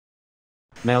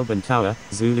Melbourne Tower,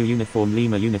 Zulu Uniform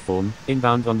Lima Uniform,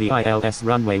 inbound on the ILS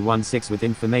runway 16 with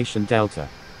information Delta.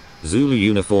 Zulu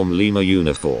Uniform Lima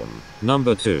Uniform.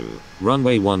 Number 2,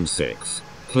 runway 16,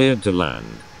 cleared to land.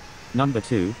 Number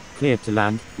 2, cleared to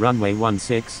land, runway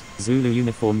 16, Zulu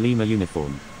Uniform Lima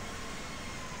Uniform.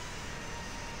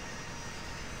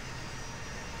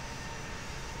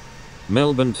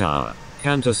 Melbourne Tower,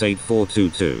 Qantas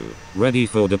 8422, ready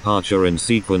for departure in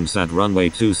sequence at runway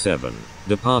 27,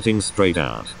 departing straight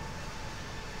out.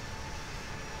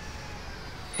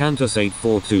 Qantas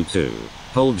 8422,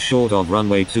 hold short of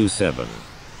runway 27.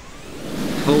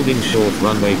 Holding short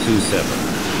runway 27,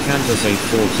 Qantas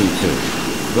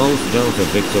 8422, Golf Delta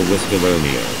Victor Whiskey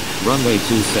Romeo, runway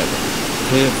 27,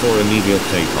 cleared for immediate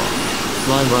takeoff.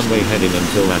 Fly runway heading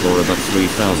until at or above 3,000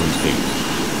 feet.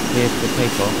 Cleared for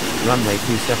takeoff, runway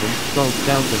 27, Golf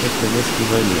Delta Victor Whiskey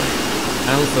Romeo.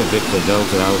 Alpha Victor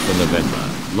Delta Alpha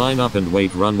November, line up and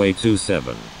wait runway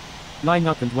 27. Line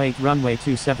up and wait runway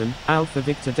 27, Alpha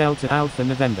Victor Delta Alpha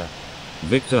November.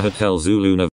 Victor Hotel Zulu November.